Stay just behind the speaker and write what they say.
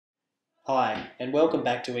Hi, and welcome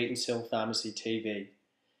back to Eatons Pharmacy TV.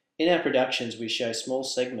 In our productions, we show small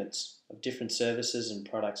segments of different services and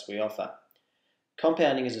products we offer.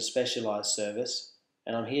 Compounding is a specialised service,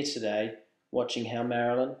 and I'm here today watching how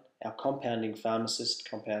Marilyn, our compounding pharmacist,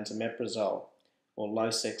 compounds omeprazole, or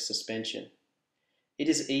low-sex suspension. It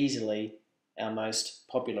is easily our most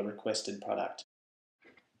popular requested product.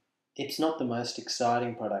 It's not the most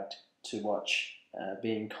exciting product to watch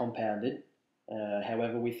being compounded.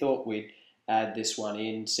 However, we thought we'd add this one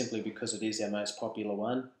in simply because it is our most popular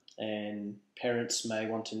one, and parents may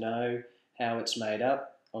want to know how it's made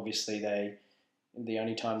up. Obviously, the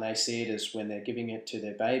only time they see it is when they're giving it to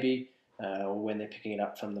their baby or when they're picking it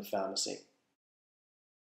up from the pharmacy.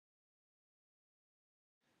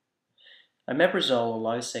 Omeprazole or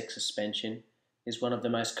low-sex suspension is one of the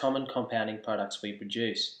most common compounding products we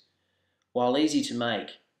produce. While easy to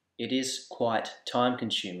make, it is quite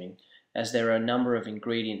time-consuming as there are a number of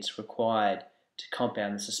ingredients required to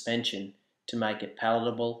compound the suspension to make it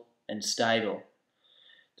palatable and stable.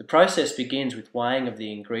 The process begins with weighing of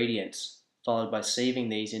the ingredients, followed by sieving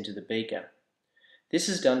these into the beaker. This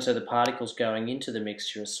is done so the particles going into the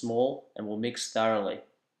mixture are small and will mix thoroughly.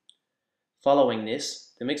 Following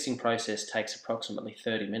this, the mixing process takes approximately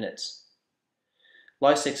 30 minutes.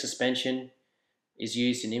 Low-sex suspension is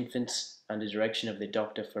used in infants under direction of their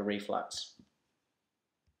doctor for reflux.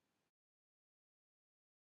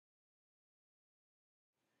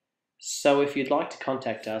 So if you'd like to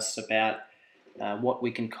contact us about what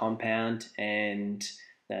we can compound and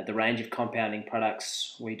the range of compounding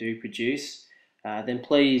products we do produce, then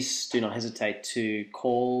please do not hesitate to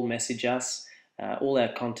call, message us. All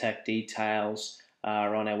our contact details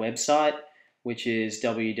are on our website, which is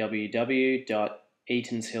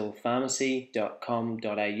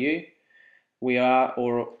www.eatonshillpharmacy.com.au. We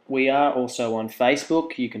are also on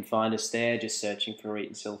Facebook. You can find us there, just searching for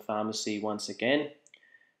Eatons Hill Pharmacy once again.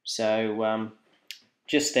 So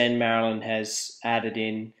just then Marilyn has added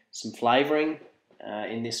in some flavouring,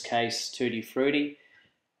 in this case Tutti Frutti.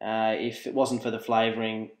 If it wasn't for the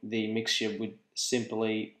flavouring, the mixture would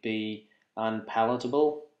simply be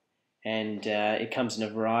unpalatable, and it comes in a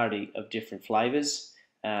variety of different flavours,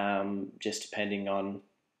 just depending on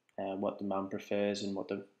what the mum prefers and what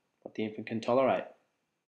the infant can tolerate.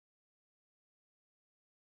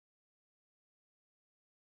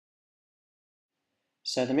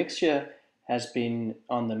 So the mixture has been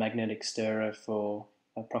on the magnetic stirrer for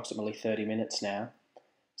approximately 30 minutes now.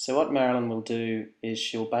 So what Marilyn will do is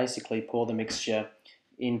she'll basically pour the mixture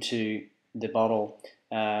into the bottle,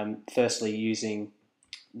 firstly using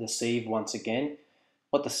the sieve once again.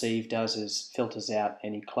 What the sieve does is filters out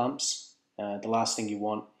any clumps. The last thing you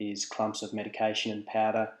want is clumps of medication and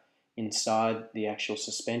powder inside the actual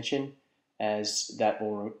suspension, as that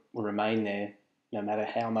will remain there no matter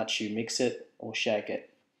how much you mix it or shake it.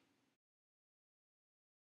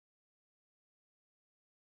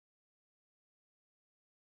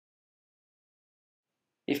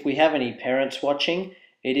 If we have any parents watching,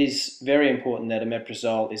 it is very important that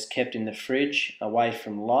omeprazole is kept in the fridge away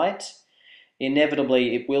from light.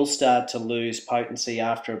 Inevitably, it will start to lose potency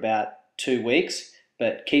after about 2 weeks,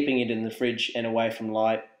 but keeping it in the fridge and away from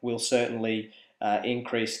light will certainly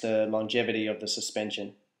increase the longevity of the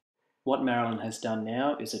suspension. What Marilyn has done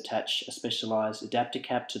now is attach a specialised adapter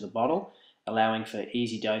cap to the bottle, allowing for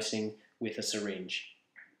easy dosing with a syringe.